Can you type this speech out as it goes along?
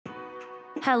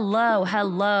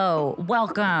Hello.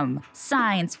 Welcome,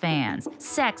 science fans,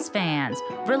 sex fans,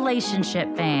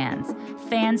 relationship fans,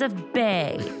 fans of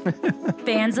Bay,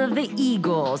 fans of the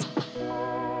Eagles.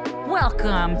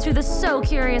 Welcome to the So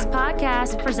Curious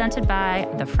podcast presented by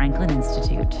the Franklin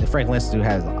Institute. The Franklin Institute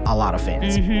has a lot of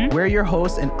fans. We're your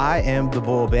hosts, and I am the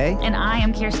Bull Bay. And I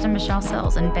am Kirsten Michelle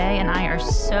Sills. And Bay and I are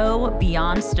so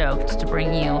beyond stoked to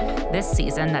bring you this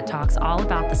season that talks all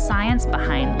about the science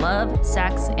behind love,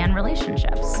 sex, and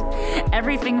relationships.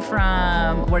 Everything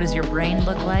from what does your brain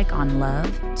look like on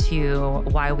love, to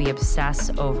why we obsess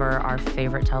over our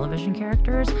favorite television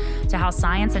characters, to how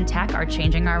science and tech are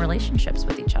changing our relationships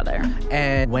with each other.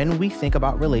 And when we think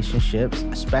about relationships,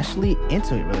 especially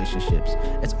intimate relationships,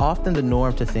 it's often the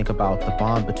norm to think about the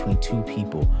bond between two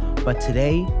people. But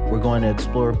today, we're going to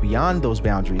explore beyond those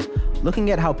boundaries,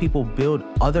 looking at how people build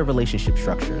other relationship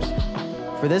structures.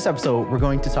 For this episode, we're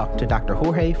going to talk to Dr.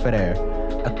 Jorge Ferrer,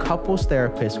 a couples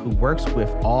therapist who works with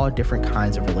all different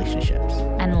kinds of relationships.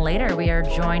 And later, we are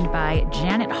joined by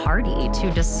Janet Hardy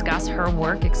to discuss her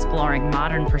work exploring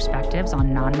modern perspectives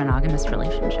on non-monogamous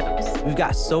relationships. We've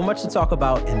got so much to talk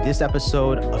about in this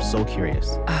episode of So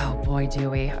Curious. Oh boy,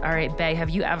 do we. All right, Bay, have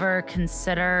you ever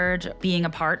considered being a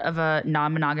part of a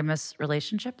non-monogamous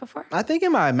relationship before? I think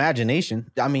in my imagination,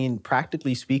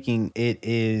 practically speaking, it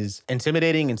is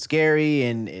intimidating and scary,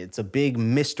 and it's a big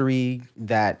mystery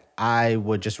that I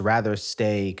would just rather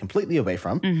stay completely away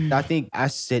from. I think I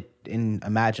sit and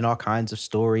imagine all kinds of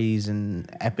stories and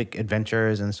epic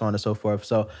adventures and so on and so forth.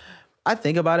 So I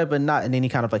think about it, but not in any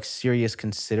kind of like serious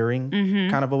considering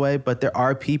kind of a way. But there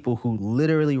are people who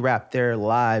literally wrap their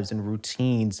lives and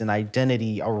routines and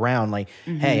identity around like,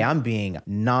 hey, I'm being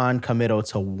non-committal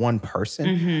to one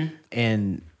person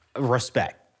and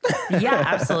respect. Yeah,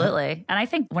 absolutely. And I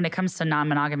think when it comes to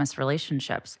non-monogamous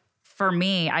relationships, for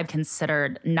me, I've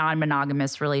considered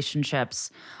non-monogamous relationships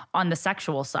on the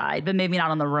sexual side, but maybe not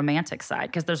on the romantic side,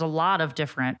 because there's a lot of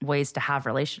different ways to have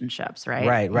relationships, right?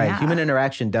 Right. Yeah. Human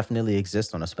interaction definitely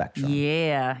exists on a spectrum.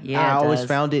 Yeah. I always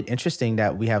found it interesting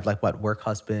that we have work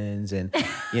husbands and,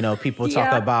 people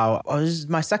talk about, this is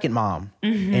my second mom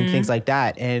and things like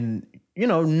that. And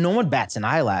no one bats an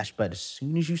eyelash, but as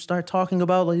soon as you start talking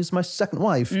about, it's my second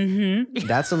wife,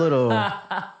 that's a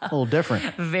little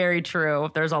different. Very true.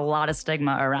 There's a lot of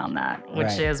stigma around that,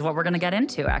 which is what we're going to get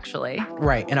into, actually.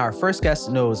 Right. And our first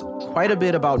guest knows quite a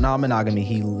bit about non-monogamy.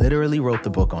 He literally wrote the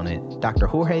book on it. Dr.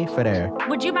 Jorge Ferrer.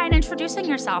 Would you mind introducing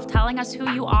yourself, telling us who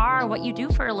you are, what you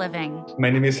do for a living? My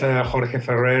name is Jorge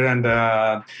Ferrer, and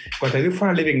what I do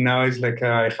for a living now is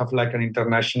I have an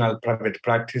international private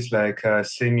practice,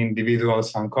 seeing individuals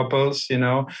and couples,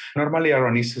 normally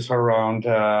around issues around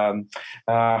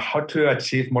how to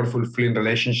achieve more fulfilling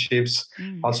relationships.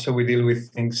 Also, we deal with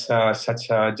things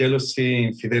such as jealousy,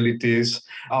 infidelities,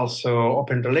 also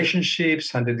open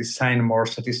relationships, and the design more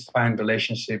satisfying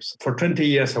relationships. For 20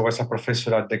 years, I was a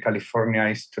professor at the California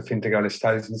Institute of Integral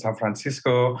Studies in San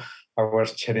Francisco. I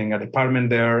was chairing a department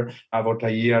there. About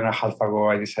a year and a half ago,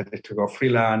 I decided to go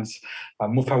freelance,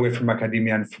 move away from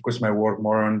academia and focus my work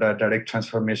more on the direct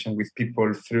transformation with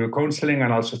people through counseling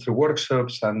and also through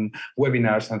workshops and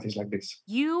webinars and things like this.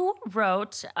 You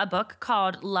wrote a book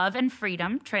called Love and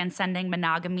Freedom, Transcending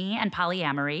Monogamy and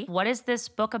Polyamory. What is this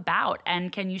book about?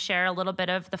 And can you share a little bit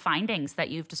of the findings that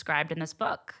you've described in this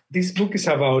book? This book is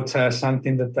about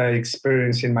something that I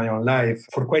experienced in my own life.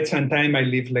 For quite some time, I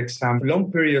lived some long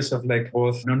periods of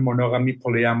both non-monogamy,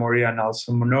 polyamory, and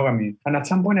also monogamy. And at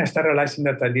some point, I started realizing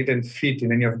that I didn't fit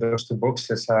in any of those two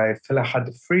boxes. I felt I had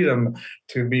the freedom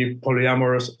to be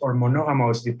polyamorous or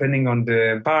monogamous, depending on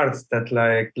the paths that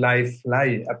life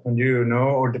lie upon you,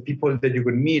 or the people that you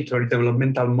could meet, or the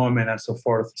developmental moment, and so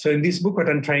forth. So in this book, what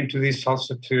I'm trying to do is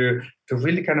also to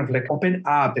really kind of open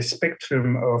up the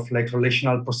spectrum of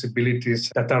relational possibilities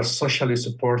that are socially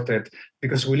supported,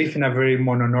 because we live in a very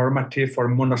mononormative or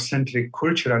monocentric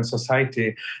culture and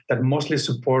society that mostly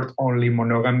support only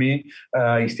monogamy,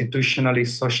 institutionally,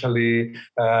 socially,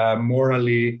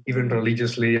 morally, even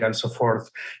religiously, and so forth.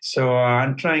 So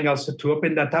I'm trying also to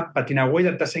open that up, but in a way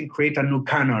that doesn't create a new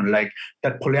canon,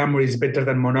 that polyamory is better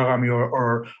than monogamy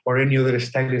or any other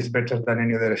style is better than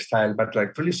any other style, but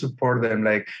really support them.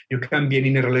 You can be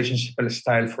in a relationship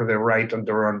style for the right and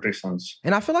the wrong reasons.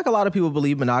 And I feel like a lot of people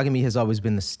believe monogamy has always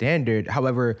been the standard.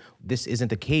 However, this isn't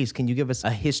the case. Can you give us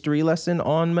a history lesson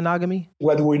on monogamy?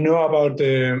 What we know about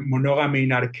the monogamy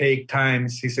in archaic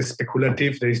times is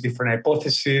speculative. There is different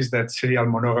hypotheses that serial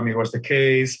monogamy was the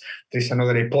case. There's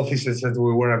another hypothesis that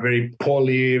we were a very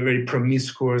very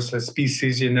promiscuous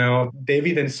species, The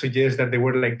evidence suggests that there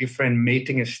were different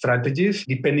mating strategies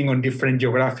depending on different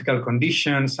geographical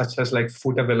conditions, such as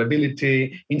food availability,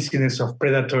 mobility, incidence of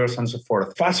predators, and so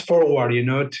forth. Fast forward,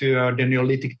 to the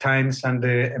Neolithic times and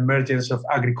the emergence of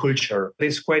agriculture.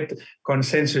 There's quite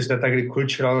consensus that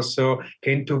agriculture also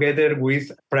came together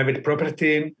with private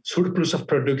property, surplus of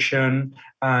production,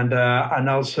 and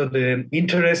also the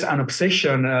interest and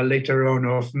obsession later on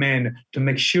of men to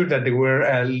make sure that they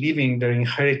were leaving their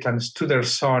inheritance to their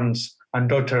sons and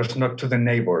daughters, not to the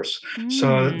neighbors.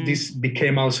 So this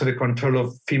became also the control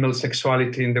of female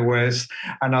sexuality in the West,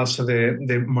 and also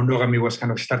the monogamy was kind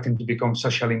of starting to become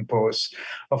socially imposed.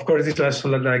 Of course, this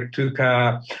also took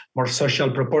more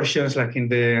social proportions, like in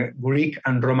the Greek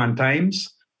and Roman times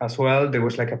as well. There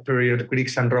was like a period,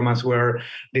 Greeks and Romans, where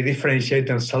they differentiate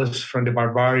themselves from the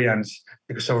barbarians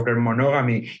because of their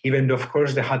monogamy, even though, of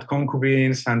course, they had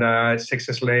concubines and sex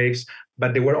slaves,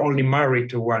 but they were only married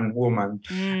to one woman.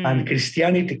 And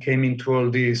Christianity came into all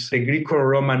this. The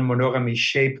Greco-Roman monogamy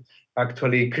shaped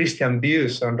actually Christian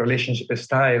views on relationship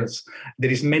styles. There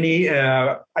is many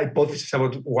hypotheses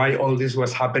about why all this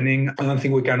was happening. I don't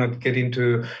think we cannot get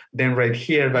into them right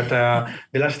here, but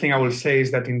the last thing I will say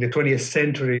is that in the 20th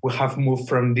century, we have moved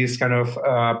from this kind of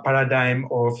paradigm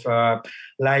of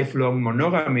lifelong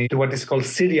monogamy to what is called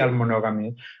serial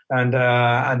monogamy. And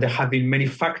there have been many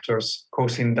factors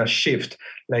causing that shift,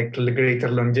 like greater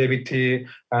longevity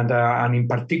and in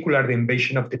particular, the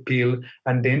invasion of the pill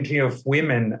and the entry of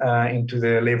women into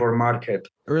the labor market.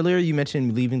 Earlier, you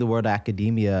mentioned leaving the world of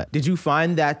academia. Did you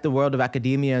find that the world of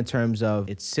academia, in terms of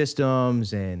its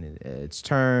systems and its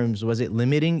terms, was it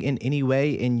limiting in any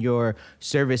way in your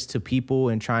service to people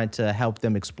and trying to help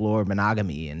them explore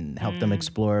monogamy and help them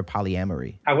explore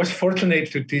polyamory? I was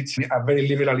fortunate to teach a very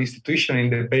liberal institution in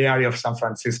the Bay Area of San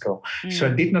Francisco. So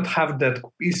I did not have that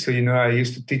issue. I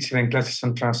used to teach even classes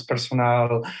on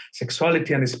transpersonal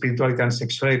sexuality and spirituality and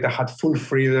sexuality. I had full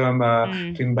freedom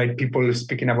to invite people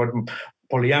speaking about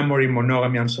polyamory,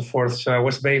 monogamy, and so forth. So I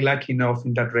was very lucky enough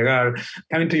in that regard.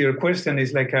 Coming to your question,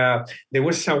 is like there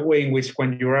was a way in which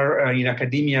when you are in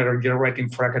academia or you're writing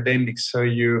for academics, so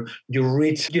you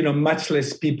reach much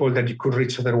less people that you could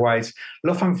reach otherwise.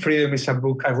 Love and Freedom is a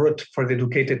book I wrote for the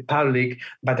educated public,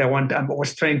 but I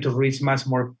was trying to reach much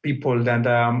more people than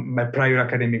my prior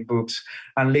academic books.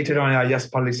 And later on, I just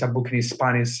published a book in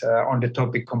Spanish on the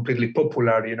topic, completely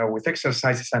popular, with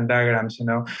exercises and diagrams,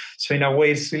 So in a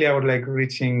way, it's really about like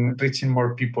reaching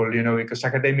more people, because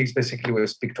academics basically will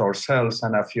speak to ourselves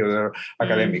and a few other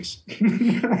academics.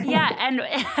 Yeah,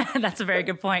 and that's a very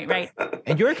good point, right?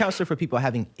 And you're a counselor for people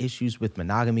having issues with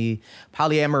monogamy,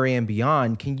 polyamory, and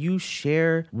beyond. Can you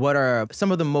share what are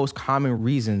some of the most common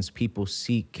reasons people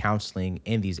seek counseling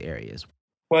in these areas?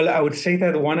 Well, I would say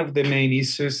that one of the main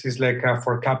issues is like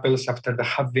for couples after they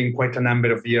have been quite a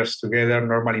number of years together,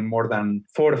 normally more than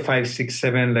 4, 5, 6,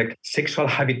 7, like sexual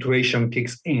habituation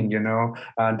kicks in,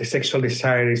 the sexual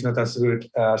desire is not as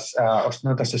good as, or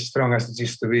not as strong as it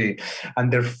used to be.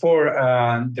 And therefore,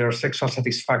 their sexual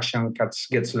satisfaction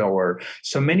gets lower.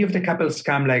 So many of the couples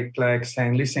come like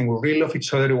saying, listen, we really love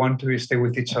each other, we want to stay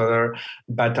with each other,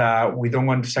 but we don't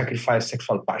want to sacrifice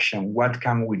sexual passion. What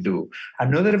can we do?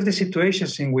 Another of the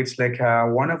situations in which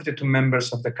one of the two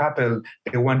members of the couple,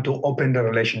 they want to open the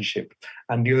relationship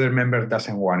and the other member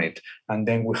doesn't want it. And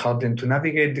then we help them to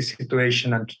navigate the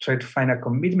situation and to try to find a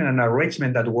commitment and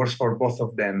arrangement that works for both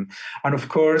of them. And of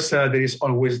course, there is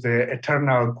always the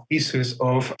eternal issues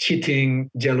of cheating,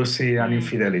 jealousy, and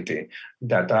infidelity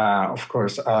that, of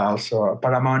course, are also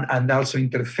paramount and also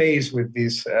interface with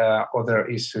these other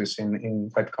issues in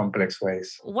quite complex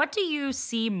ways. What do you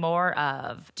see more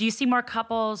of? Do you see more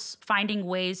couples finding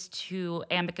ways to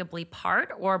amicably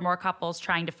part, or more couples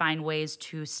trying to find ways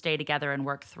to stay together and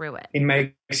work through it? In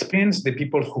my experience, the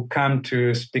people who come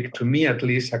to speak to me, at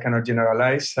least, I cannot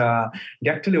generalize, they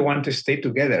actually want to stay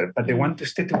together, but they want to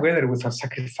stay together without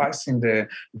sacrificing the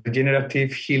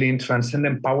regenerative, healing,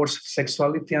 transcendent powers of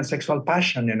sexuality and sexual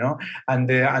passion, and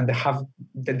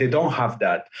they don't have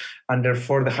that. And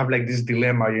therefore, they have like this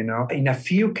dilemma, In a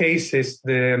few cases,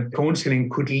 the counseling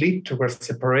could lead towards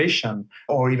separation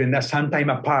or even some time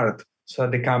apart, so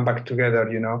they come back together,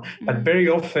 But very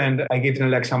often I give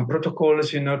them like some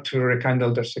protocols, to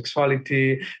rekindle their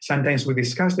sexuality. Sometimes we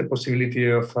discuss the possibility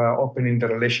of opening the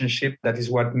relationship. That is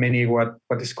what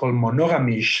what is called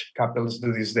monogamy-ish couples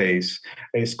do these days.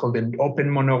 It's called the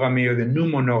open monogamy or the new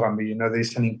monogamy.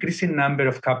 There's an increasing number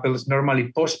of couples,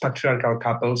 normally post-patriarchal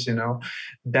couples,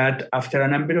 that after a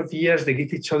number of years, they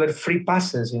give each other free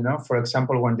passes, For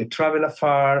example, when they travel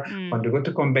afar, when they go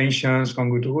to conventions, when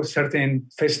we do certain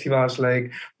festivals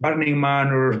like Burning Man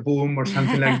or Boom or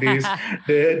something like this.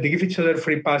 They give each other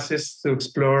free passes to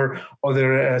explore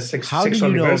other How do sexual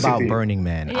you know diversity. about Burning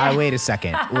Man? Yeah. Wait a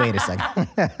second.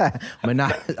 But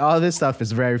not all this stuff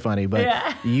is very funny, but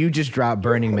you just dropped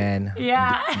Burning Man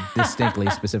distinctly,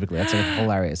 specifically. That's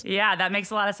hilarious. Yeah, that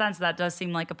makes a lot of sense. That does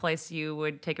seem like a place you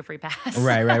would take a free pass.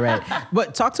 Right.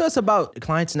 But talk to us about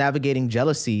clients navigating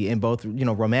jealousy in both,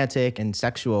 romantic and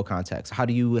sexual contexts. How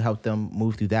do you help them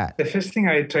move through that? The first thing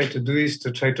I try to do is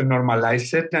to try to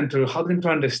normalize it and to help them to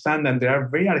understand that there are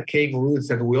very archaic roots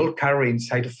that we all carry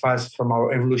inside of us from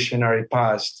our evolutionary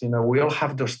past. We all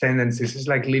have those tendencies. It's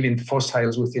like living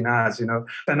fossils within us,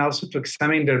 and also to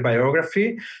examine their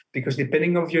biography, because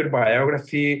depending on your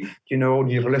biography, your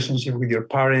relationship with your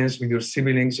parents, with your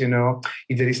siblings,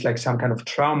 if there is like some kind of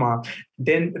trauma,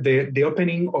 then the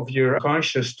opening of your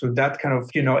conscious to that kind of,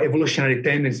 evolutionary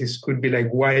tendencies could be like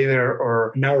wider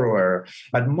or narrower.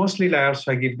 But mostly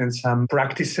I give them some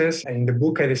practices. In the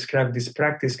book, I describe this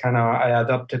practice I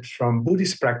adopted from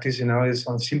Buddhist practice, it's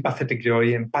on sympathetic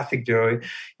joy, empathic joy,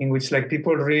 in which like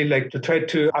people really like to try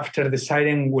to, after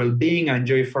deciding well-being and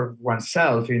joy for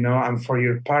oneself, and for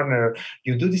your partner,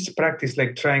 you do this practice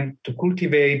like trying to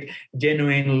cultivate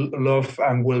genuine love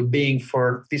and well-being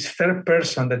for this third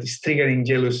person that is triggering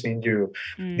jealousy in you.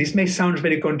 This may sound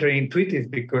very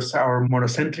counterintuitive because our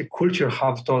monocentric culture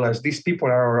have told us these people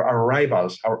are our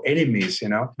rivals, our enemies,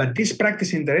 But this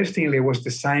practice, interestingly, was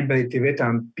designed by the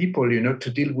Tibetan people, to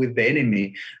deal with the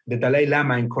enemy. The Dalai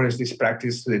Lama encouraged this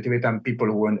practice to the Tibetan people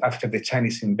who went after the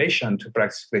Chinese invasion to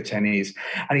practice the Chinese.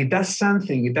 And it does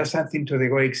something to the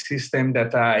egoic system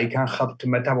that it can help to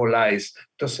metabolize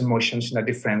those emotions in a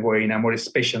different way, in a more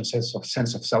spacious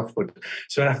sense of selfhood.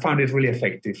 So I found it really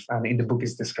effective, and in the book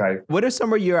is described. What are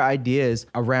some of your ideas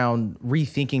around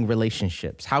rethinking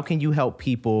relationships? How can you help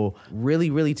people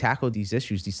really, really tackle these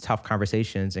issues, these tough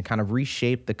conversations, and kind of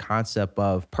reshape the concept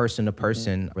of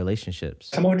person-to-person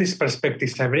relationships? Some of these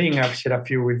perspectives I bring, I've shared a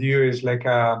few with you, is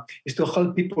to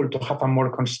help people to have a more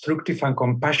constructive and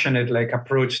compassionate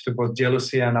approach to both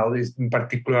jealousy and all these, in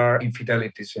particular,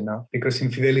 infidelities, because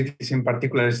infidelities in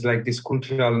particular is like this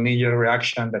cultural knee-jerk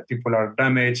reaction that people are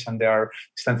damaged and there are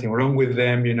something wrong with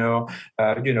them,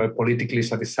 politically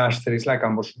it's a disaster. It's like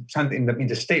almost something in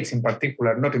the States in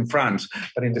particular, not in France,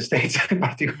 but in the States in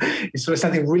particular, it's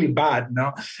something really bad,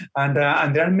 And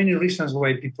there are many reasons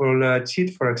why people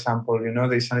cheat, for example,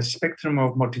 there's a spectrum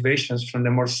of motivations from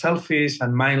the more selfish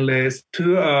and mindless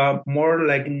to more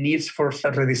like needs for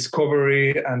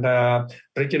rediscovery and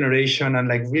regeneration and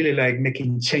really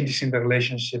making changes in the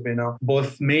relationship,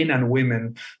 both men and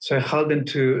women. So I help them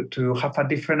to have a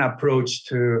different approach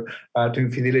to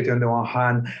infidelity on the one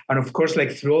hand. And of course,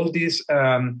 through all this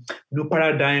new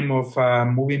paradigm of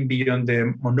moving beyond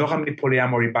the monogamy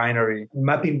polyamory binary,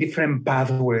 mapping different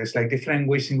pathways, different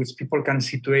ways in which people can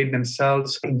situate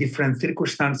themselves in different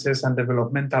circumstances and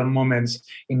developmental moments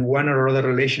in one or other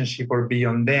relationship or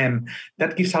beyond them.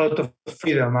 That gives a lot of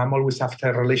freedom. I'm always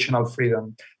after relational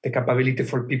freedom, the capability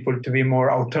for people to be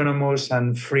more autonomous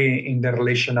and free in their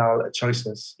relational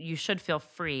choices. You should feel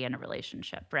free in a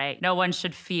relationship, right? No one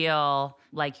should feel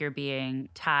like you're being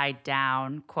tied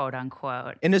down, quote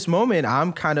unquote. In this moment,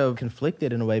 I'm kind of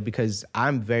conflicted in a way because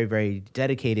I'm very, very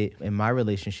dedicated in my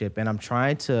relationship, and I'm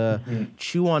trying to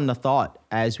chew on the thought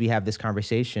as we have this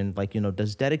conversation.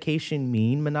 Does dedication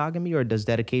mean monogamy, or does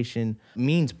dedication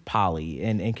means poly?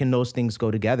 And can those things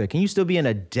go together? Can you still be in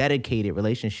a dedicated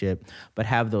relationship but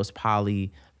have those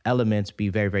poly elements be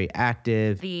very, very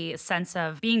active? The sense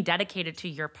of being dedicated to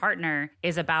your partner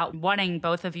is about wanting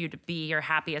both of you to be your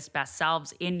happiest, best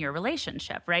selves in your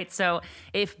relationship, right? So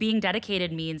if being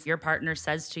dedicated means your partner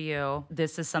says to you,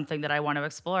 this is something that I want to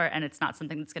explore, and it's not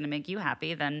something that's going to make you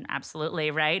happy, then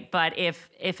absolutely, right? But if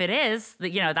it is,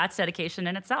 that's dedication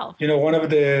in itself. One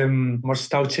of the most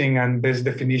touching and best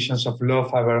definitions of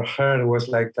love I've ever heard was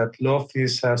that love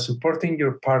is supporting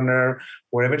your partner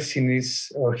wherever she needs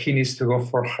or he needs to go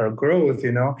for her growth,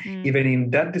 even in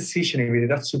that decision, even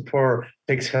that support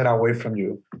takes her away from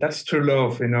you. That's true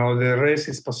love, the rest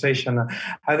is possession.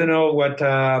 I don't know what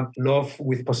love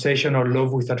with possession or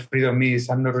love without freedom is.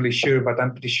 I'm not really sure, but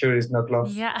I'm pretty sure it's not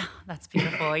love. Yeah, that's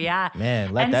beautiful. Yeah.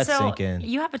 Man, let that sink in.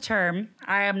 You have a term.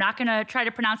 I am not going to try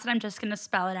to pronounce it. I'm just going to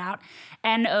spell it out.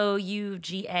 Nougamy.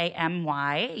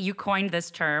 You coined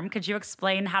this term. Could you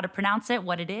explain how to pronounce it,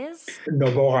 what it is?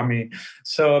 Monogamy.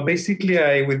 So basically,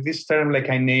 with this term,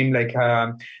 I name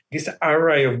this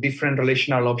array of different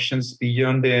relational options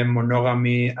beyond the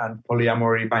monogamy and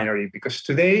polyamory binary. Because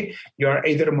today, you are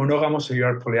either monogamous or you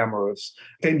are polyamorous.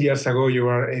 10 years ago, you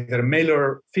were either male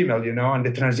or female, and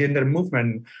the transgender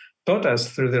movement taught us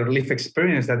through their life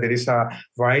experience that there is a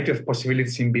variety of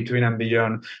possibilities in between and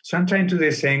beyond. So I'm trying to do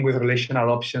the same with relational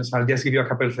options. I'll just give you a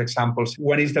couple of examples.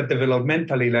 One is that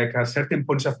developmentally, like at certain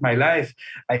points of my life,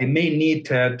 I may need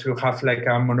to have like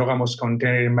a monogamous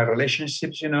container in my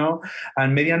relationships,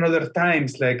 and maybe another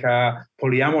times like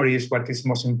polyamory is what is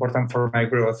most important for my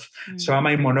growth. So am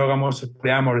I monogamous or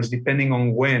polyamorous depending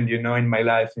on when, in my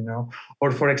life,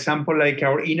 or for example, like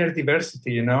our inner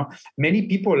diversity, many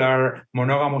people are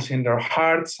monogamous in their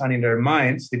hearts and in their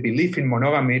minds. They believe in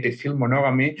monogamy, they feel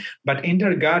monogamy, but in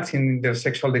their guts, in their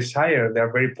sexual desire,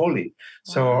 they're very poly.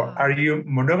 So are you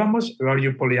monogamous or are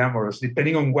you polyamorous?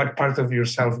 Depending on what part of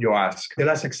yourself you ask. The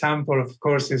last example, of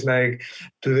course, is like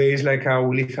today is like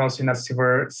we live also in a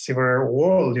cyber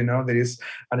world, there is,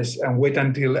 and wait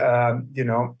until,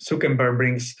 Zuckerberg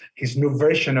brings his new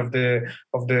version of the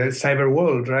cyber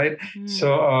world, right?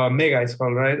 So Mega is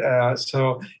called, right?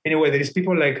 So anyway, there is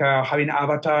people like having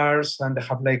avatars and they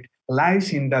have like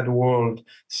lives in that world.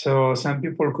 So some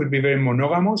people could be very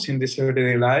monogamous in this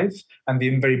everyday life and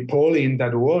being very poly in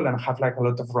that world and have like a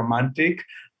lot of romantic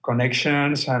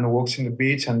connections and walks in the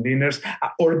beach and dinners,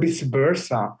 or vice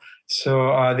versa.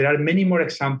 So there are many more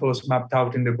examples mapped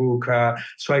out in the book.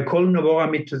 So I call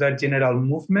monogamy to that general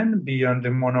movement beyond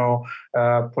the mono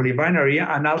polybinary,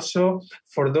 and also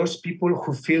for those people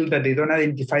who feel that they don't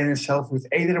identify themselves with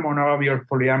either monogamy or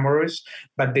polyamorous,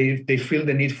 but they feel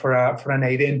the need for an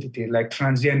identity, like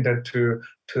transgender to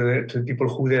people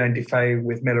who identify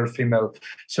with male or female.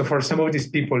 So for some of these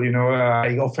people,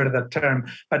 I offer that term,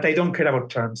 but I don't care about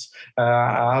terms.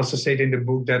 I also say in the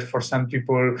book that for some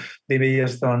people, they may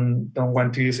just don't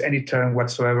want to use any term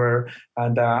whatsoever.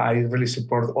 And I really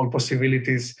support all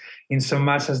possibilities in so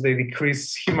much as they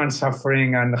decrease human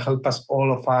suffering and help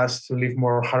all of us to live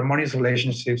more harmonious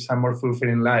relationships and more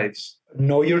fulfilling lives.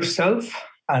 Know yourself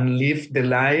and live the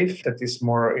life that is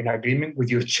more in agreement with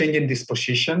your changing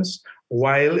dispositions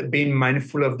while being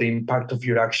mindful of the impact of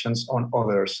your actions on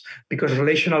others. Because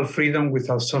relational freedom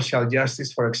without social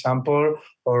justice, for example,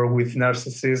 or with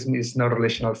narcissism is not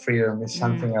relational freedom, it's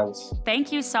something else.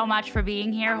 Thank you so much for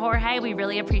being here, Jorge. We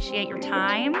really appreciate your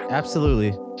time.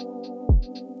 Absolutely.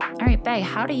 All right, Bay,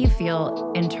 how do you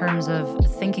feel in terms of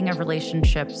thinking of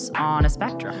relationships on a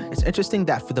spectrum? It's interesting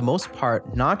that for the most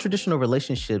part, non-traditional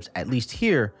relationships, at least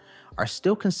here, are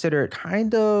still considered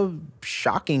kind of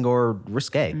shocking or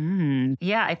risque.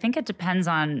 Yeah, I think it depends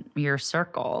on your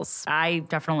circles. I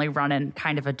definitely run in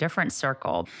kind of a different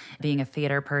circle, being a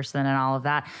theater person and all of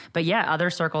that. But yeah, other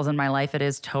circles in my life, it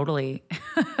is totally,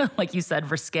 like you said,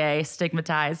 risque,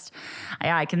 stigmatized.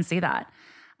 Yeah, I can see that.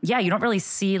 Yeah, you don't really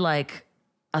see like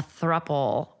a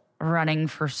throuple running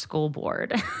for school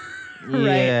board. Right?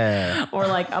 Yeah. Or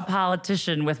like a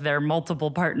politician with their multiple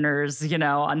partners,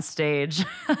 on stage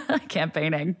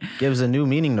campaigning. Gives a new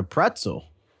meaning to pretzel.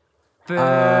 Boo.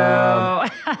 I'm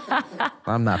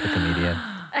not the comedian.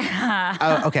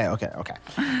 Okay.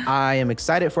 I am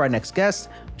excited for our next guest.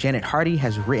 Janet Hardy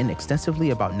has written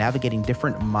extensively about navigating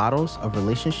different models of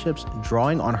relationships,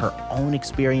 drawing on her own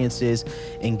experiences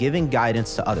and giving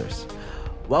guidance to others.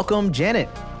 Welcome, Janet.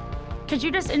 Could you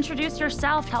just introduce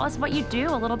yourself? Tell us what you do,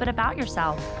 a little bit about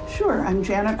yourself. Sure, I'm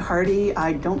Janet Hardy.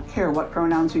 I don't care what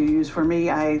pronouns you use for me.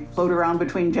 I float around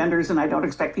between genders and I don't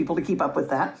expect people to keep up with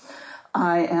that.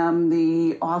 I am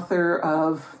the author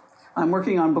of, I'm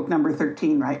working on book number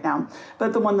 13 right now,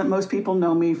 but the one that most people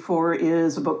know me for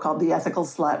is a book called The Ethical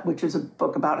Slut, which is a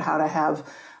book about how to have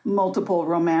multiple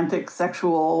romantic,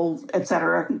 sexual,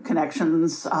 etc.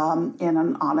 connections in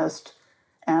an honest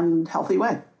and healthy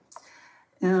way.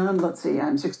 And let's see,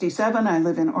 I'm 67. I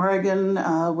live in Oregon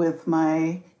with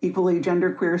my equally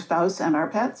genderqueer spouse and our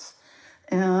pets.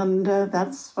 And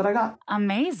that's what I got.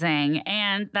 Amazing.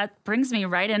 And that brings me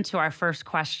right into our first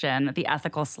question, The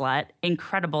Ethical Slut.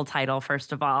 Incredible title,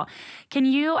 first of all.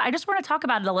 I just want to talk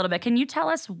about it a little bit. Can you tell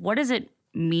us, what does it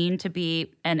mean to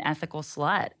be an ethical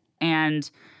slut? And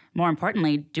more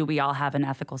importantly, do we all have an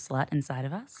ethical slut inside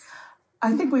of us?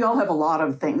 I think we all have a lot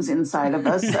of things inside of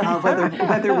us.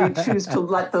 Whether we choose to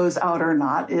let those out or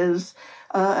not is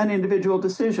an individual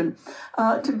decision.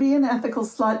 To be an ethical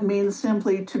slut means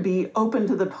simply to be open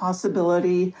to the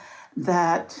possibility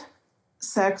that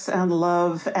sex and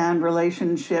love and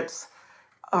relationships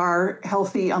are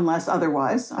healthy unless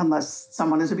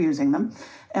someone is abusing them,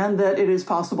 and that it is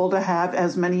possible to have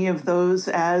as many of those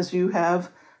as you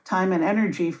have time and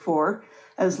energy for,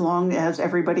 as long as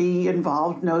everybody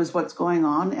involved knows what's going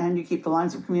on and you keep the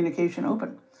lines of communication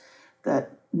open.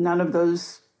 That none of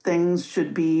those things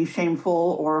should be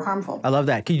shameful or harmful. I love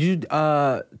that. Could you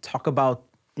talk about,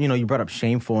 you brought up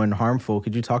shameful and harmful.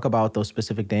 Could you talk about those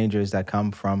specific dangers that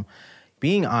come from,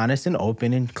 being honest and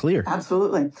open and clear.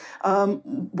 Absolutely.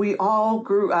 We all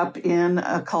grew up in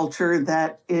a culture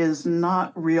that is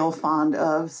not real fond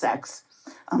of sex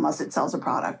unless it sells a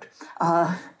product.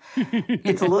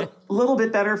 It's a little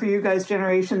bit better for you guys'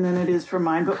 generation than it is for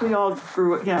mine, but we all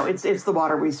grew up, it's the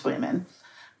water we swim in.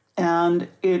 And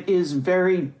it is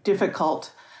very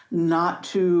difficult not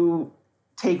to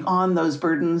take on those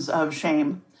burdens of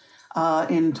shame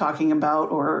in talking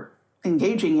about or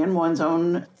engaging in one's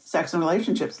own sex and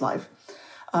relationships life.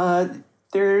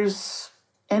 There's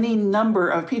any number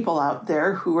of people out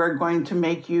there who are going to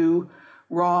make you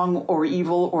wrong or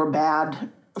evil or bad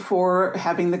for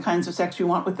having the kinds of sex you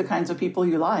want with the kinds of people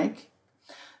you like.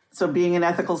 So being an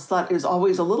ethical slut is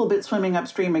always a little bit swimming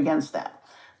upstream against that.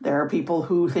 There are people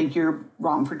who think you're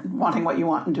wrong for wanting what you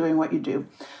want and doing what you do.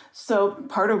 So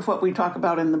part of what we talk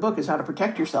about in the book is how to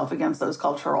protect yourself against those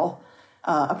cultural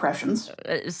oppressions.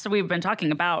 So we've been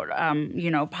talking about,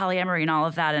 polyamory and all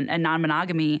of that and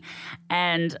non-monogamy.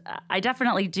 And I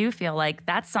definitely do feel like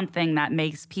that's something that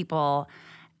makes people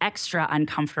extra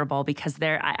uncomfortable because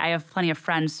I have plenty of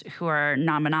friends who are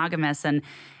non-monogamous, and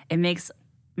it makes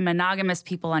monogamous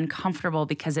people uncomfortable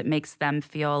because it makes them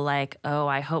feel like, oh,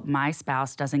 I hope my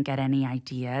spouse doesn't get any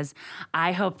ideas.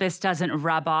 I hope this doesn't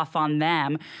rub off on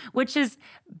them, which is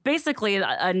basically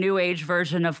a new age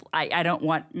version of I don't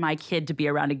want my kid to be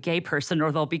around a gay person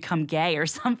or they'll become gay or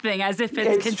something, as if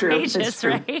it's contagious,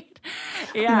 right?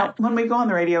 Yeah. When we go on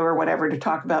the radio or whatever to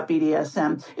talk about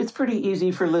BDSM, it's pretty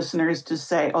easy for listeners to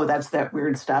say, oh, that's that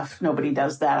weird stuff. Nobody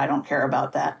does that. I don't care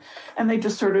about that. And they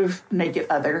just sort of make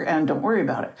it other and don't worry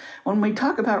about it. When we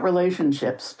talk about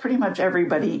relationships, pretty much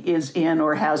everybody is in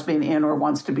or has been in or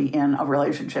wants to be in a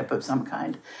relationship of some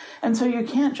kind. And so you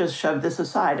can't just shove this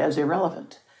aside as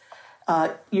irrelevant.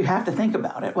 You have to think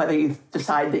about it, whether you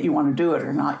decide that you want to do it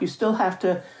or not. You still have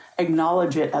to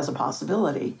acknowledge it as a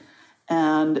possibility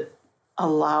and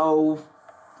allow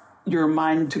your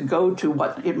mind to go to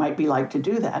what it might be like to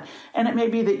do that. And it may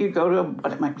be that you go to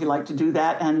what it might be like to do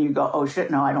that and you go, oh, shit,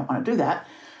 no, I don't want to do that.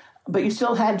 But you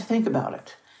still had to think about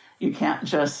it. You can't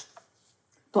just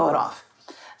blow it off.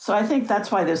 So I think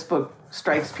that's why this book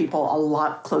strikes people a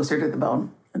lot closer to the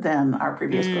bone than our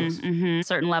previous books. Mm-hmm.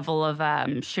 Certain level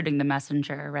of shooting the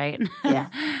messenger, right? Yeah.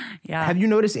 Yeah. Have you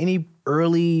noticed any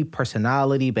early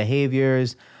personality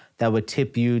behaviors that would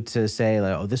tip you to say,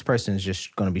 like, oh, this person is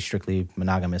just going to be strictly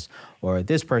monogamous, or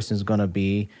this person is going to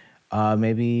be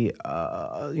maybe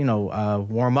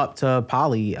warm up to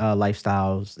poly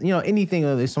lifestyles? Anything.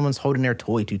 If someone's holding their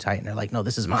toy too tight and they're like, no,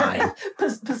 this is mine.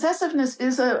 Possessiveness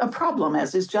is a problem,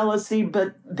 as is jealousy,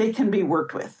 but they can be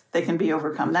worked with. They can be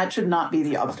overcome. That should not be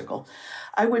the obstacle.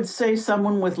 I would say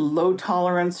someone with low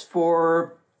tolerance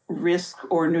for risk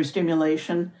or new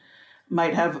stimulation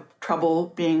might have trouble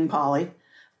being poly.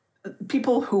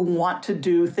 People who want to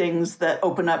do things that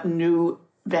open up new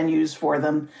venues for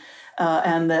them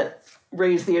and that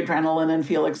raise the adrenaline and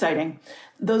feel exciting,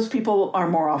 those people are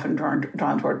more often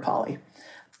drawn toward poly.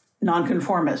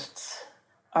 Nonconformists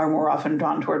are more often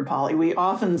drawn toward poly. We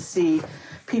often see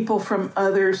people from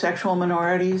other sexual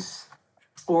minorities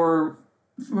or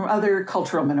from other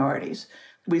cultural minorities.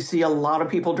 We see a lot of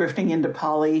people drifting into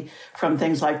poly from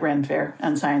things like Ren Fair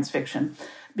and science fiction,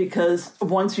 because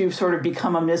once you've sort of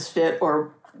become a misfit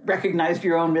or recognized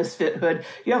your own misfithood,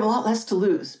 you have a lot less to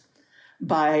lose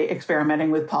by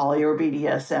experimenting with poly or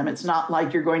BDSM. It's not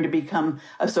like you're going to become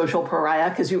a social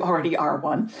pariah because you already are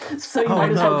one. So you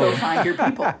might as well go find your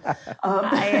people.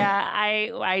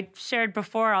 I shared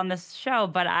before on this show,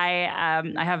 but I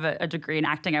have a degree in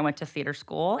acting. I went to theater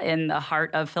school in the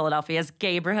heart of Philadelphia's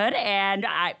gayborhood, and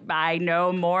I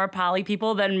know more poly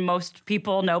people than most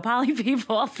people know poly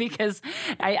people because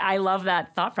I love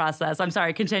that thought process. I'm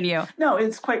sorry, continue. No,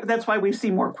 that's why we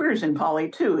see more queers in poly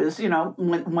too, is,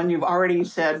 when you've already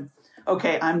said,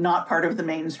 okay, I'm not part of the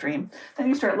mainstream, then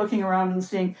you start looking around and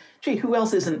seeing, gee, who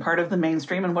else isn't part of the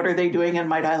mainstream and what are they doing and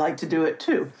might I like to do it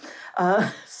too?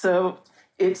 So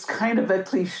it's kind of a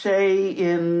cliche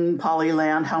in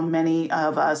polyland how many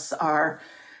of us are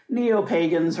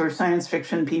neo-pagans or science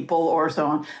fiction people or so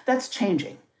on. That's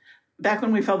changing. Back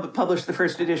when we published the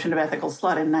first edition of Ethical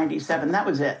Slut in 97, that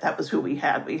was it. That was who we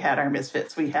had. We had our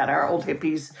misfits. We had our old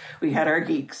hippies. We had our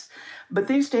geeks. But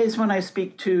these days, when I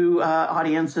speak to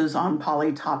audiences on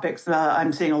poly topics,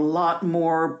 I'm seeing a lot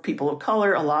more people of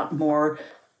color, a lot more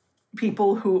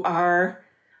people who are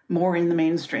more in the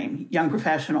mainstream, young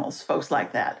professionals, folks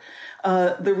like that.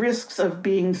 The risks of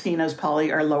being seen as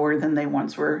poly are lower than they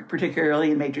once were,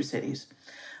 particularly in major cities.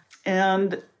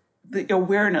 And the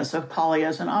awareness of poly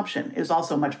as an option is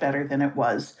also much better than it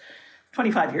was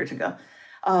 25 years ago.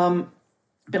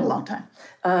 Been a long time.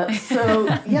 So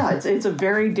yeah, it's a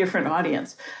very different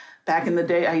audience. Back in the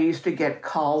day, I used to get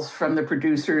calls from the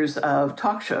producers of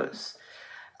talk shows.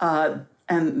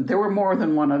 And there were more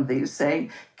than one of these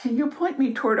saying, can you point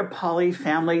me toward a poly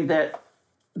family that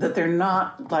they're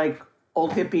not like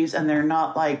old hippies and they're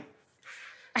not like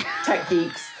tech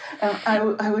geeks? And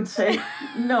I would say,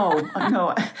 no.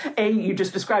 A, you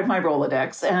just described my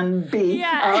Rolodex. And B,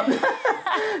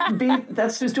 B,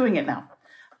 that's who's doing it now.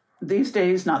 These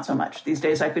days, not so much. These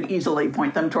days, I could easily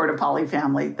point them toward a poly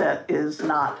family that is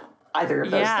not either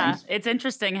of those things. It's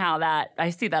interesting how that,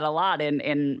 I see that a lot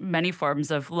in many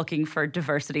forms of looking for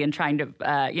diversity and trying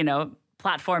to,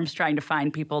 platforms trying to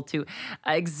find people to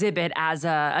exhibit as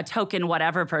a token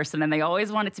whatever person, and they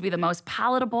always want it to be the most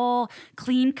palatable,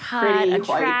 clean-cut, pretty, attractive,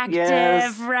 white,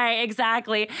 yes. Right,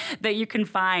 exactly, that you can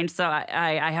find. So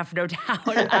I have no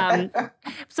doubt.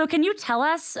 So can you tell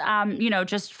us,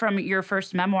 just from your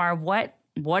first memoir, what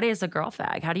is a girl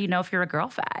fag? How do you know if you're a girl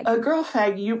fag? A girl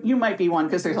fag, you might be one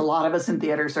because there's a lot of us in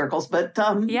theater circles, but...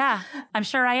 yeah, I'm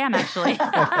sure I am, actually.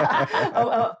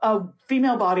 a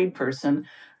female-bodied person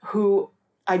who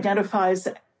identifies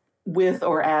with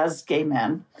or as gay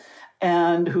men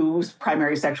and whose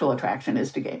primary sexual attraction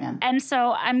is to gay men. And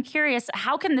so I'm curious,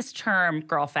 how can this term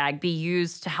girl fag be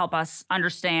used to help us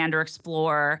understand or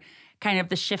explore kind of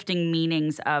the shifting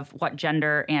meanings of what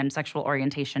gender and sexual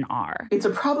orientation are? It's a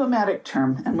problematic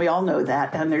term, and we all know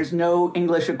that, and there's no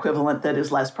English equivalent that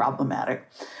is less problematic.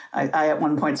 I at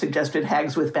one point suggested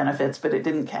hags with benefits, but it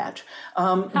didn't catch.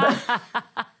 But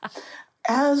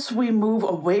as we move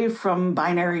away from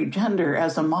binary gender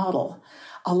as a model,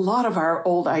 a lot of our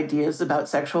old ideas about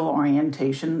sexual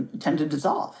orientation tend to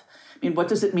dissolve. I mean, what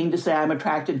does it mean to say I'm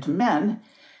attracted to men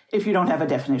if you don't have a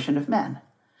definition of men?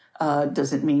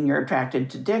 Does it mean you're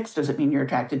attracted to dicks? Does it mean you're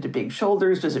attracted to big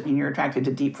shoulders? Does it mean you're attracted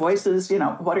to deep voices?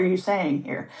 What are you saying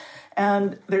here?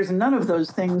 And there's none of those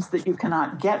things that you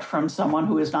cannot get from someone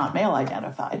who is not male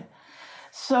identified.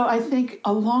 So I think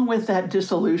along with that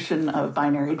dissolution of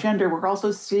binary gender, we're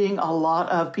also seeing a lot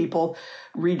of people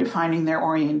redefining their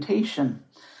orientation.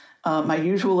 My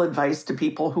usual advice to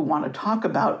people who want to talk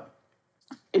about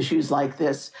issues like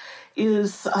this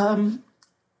is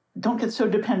don't get so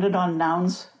dependent on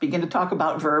nouns. Begin to talk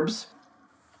about verbs.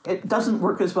 It doesn't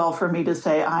work as well for me to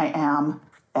say I am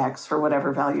X for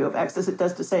whatever value of X as it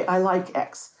does to say I like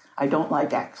X. I don't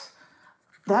like X.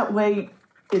 That way,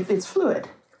 it's fluid.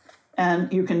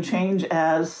 And you can change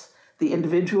as the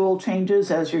individual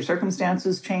changes, as your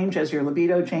circumstances change, as your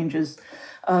libido changes.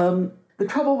 The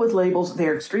trouble with labels,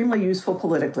 they're extremely useful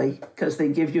politically because they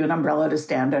give you an umbrella to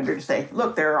stand under to say,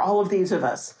 look, there are all of these of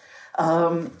us.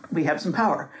 We have some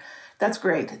power. That's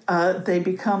great. They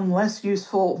become less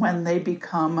useful when they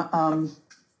become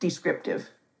descriptive.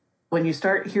 When you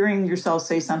start hearing yourself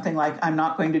say something like, I'm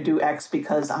not going to do X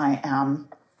because I am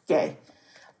gay,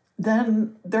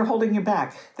 then they're holding you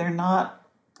back. They're not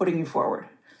putting you forward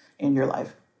in your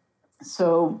life.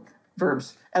 So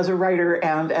verbs. As a writer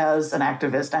and as an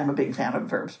activist, I'm a big fan of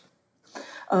verbs.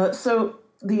 So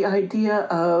the idea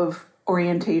of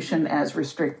orientation as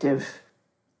restrictive,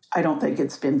 I don't think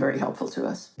it's been very helpful to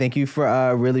us. Thank you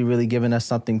for really, really giving us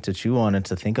something to chew on and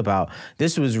to think about.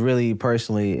 This was really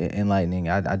personally enlightening.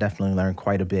 I definitely learned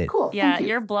quite a bit. Cool. Yeah,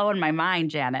 you're blowing my mind,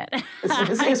 Janet.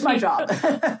 It's my job.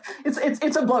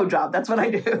 It's a blow job. That's what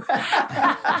I do.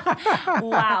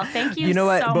 Wow, thank you. You know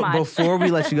what? So much. Before we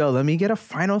let you go, let me get a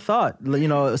final thought.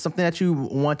 Something that you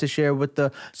want to share with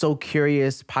the So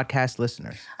Curious podcast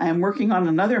listeners. I am working on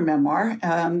another memoir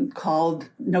called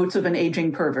Notes of an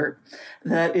Aging Pervert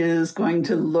that is going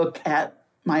to look at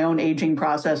my own aging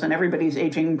process and everybody's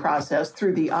aging process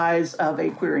through the eyes of a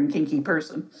queer and kinky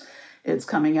person. It's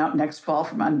coming out next fall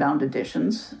from Unbound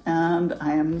Editions, and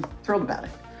I am thrilled about it.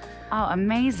 Oh,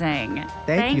 amazing.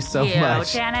 Thank you so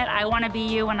much. Janet, I want to be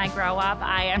you when I grow up.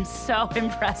 I am so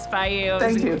impressed by you.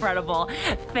 Thank It's you. incredible.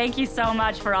 Thank you so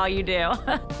much for all you do.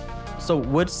 So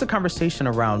what's the conversation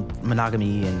around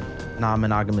monogamy and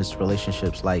non-monogamous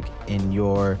relationships like in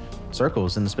your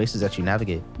circles, in the spaces that you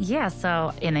navigate? Yeah,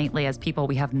 so innately as people,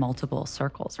 we have multiple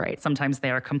circles, right? Sometimes they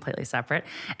are completely separate.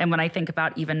 And when I think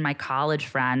about even my college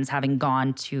friends having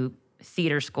gone to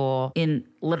theater school in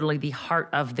literally the heart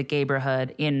of the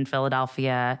gayborhood in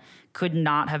Philadelphia, could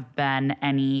not have been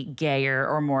any gayer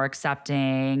or more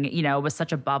accepting, it was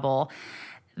such a bubble.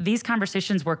 these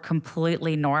conversations were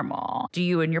completely normal. Do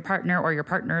you and your partner or your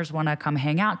partners want to come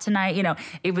hang out tonight? You know,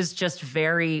 it was just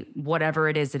very whatever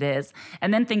it is, it is.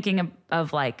 And then thinking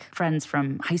of like friends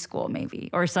from high school maybe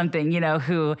or something, you know,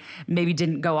 who maybe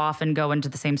didn't go off and go into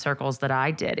the same circles that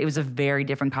I did. It was a very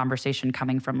different conversation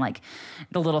coming from like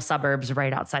the little suburbs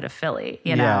right outside of Philly,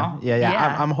 you know?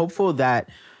 Yeah. I'm hopeful that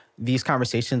these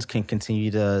conversations can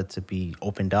continue to be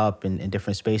opened up in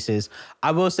different spaces.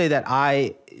 I will say that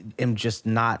I am just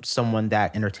not someone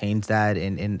that entertains that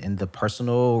in the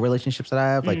personal relationships that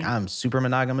I have. Like I'm super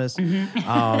monogamous.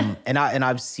 And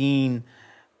I've seen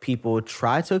people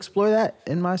try to explore that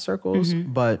in my circles,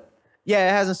 but yeah,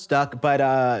 it hasn't stuck. But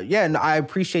and I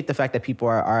appreciate the fact that people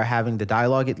are having the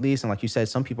dialogue at least. And like you said,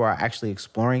 some people are actually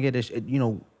exploring it. You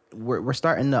know, we're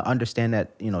starting to understand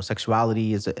that, you know,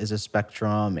 sexuality is a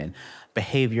spectrum, and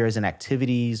behaviors and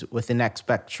activities within that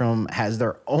spectrum has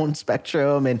their own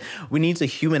spectrum, and we need to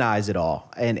humanize it all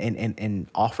and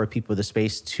offer people the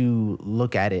space to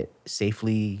look at it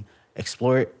safely,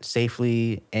 explore it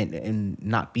safely, and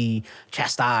not be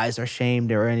chastised or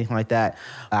shamed or anything like that.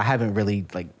 I haven't really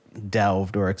like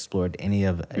delved or explored any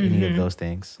of those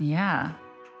things. Yeah.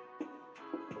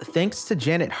 Thanks to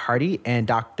Janet Hardy and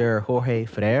Dr. Jorge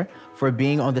Ferrer for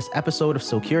being on this episode of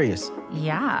So Curious.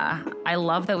 Yeah, I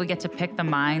love that we get to pick the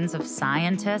minds of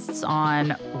scientists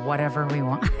on whatever we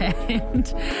want.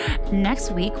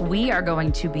 Next week, we are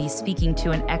going to be speaking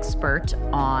to an expert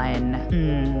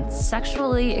on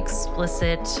sexually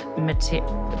explicit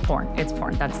porn. It's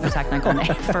porn. That's the technical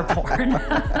name for porn.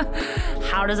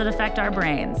 How does it affect our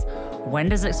brains? When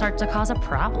does it start to cause a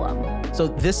problem? So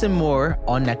this and more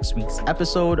on next week's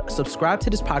episode. Subscribe to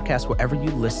this podcast wherever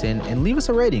you listen and leave us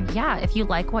a rating. Yeah, if you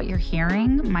like what you're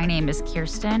hearing, my name is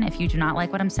Kirsten. If you do not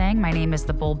like what I'm saying, my name is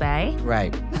the Bull Bay.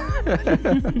 Right.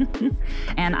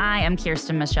 And I am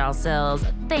Kirsten Michelle Sills.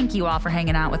 Thank you all for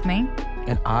hanging out with me.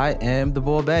 And I am the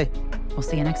Bull Bay. We'll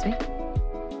see you next week.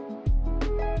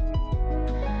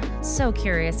 So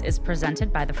Curious is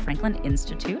presented by the Franklin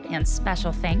Institute, and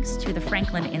special thanks to the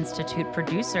Franklin Institute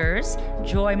producers,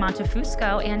 Joy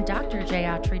Montefusco and Dr.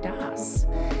 Jayatri Das.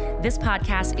 This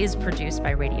podcast is produced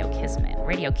by Radio Kismet.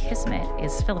 Radio Kismet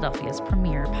is Philadelphia's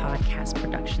premier podcast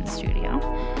production studio.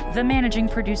 The managing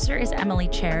producer is Emily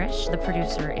Cherish. The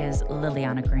producer is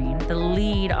Liliana Green. The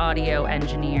lead audio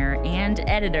engineer and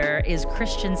editor is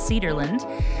Christian Cederland.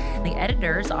 The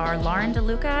editors are Lauren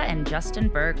DeLuca and Justin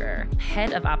Berger.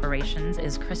 Head of operations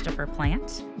is Christopher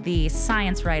Plant. The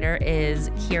science writer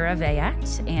is Kira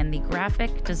Vayette, and the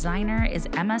graphic designer is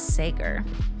Emma Sager.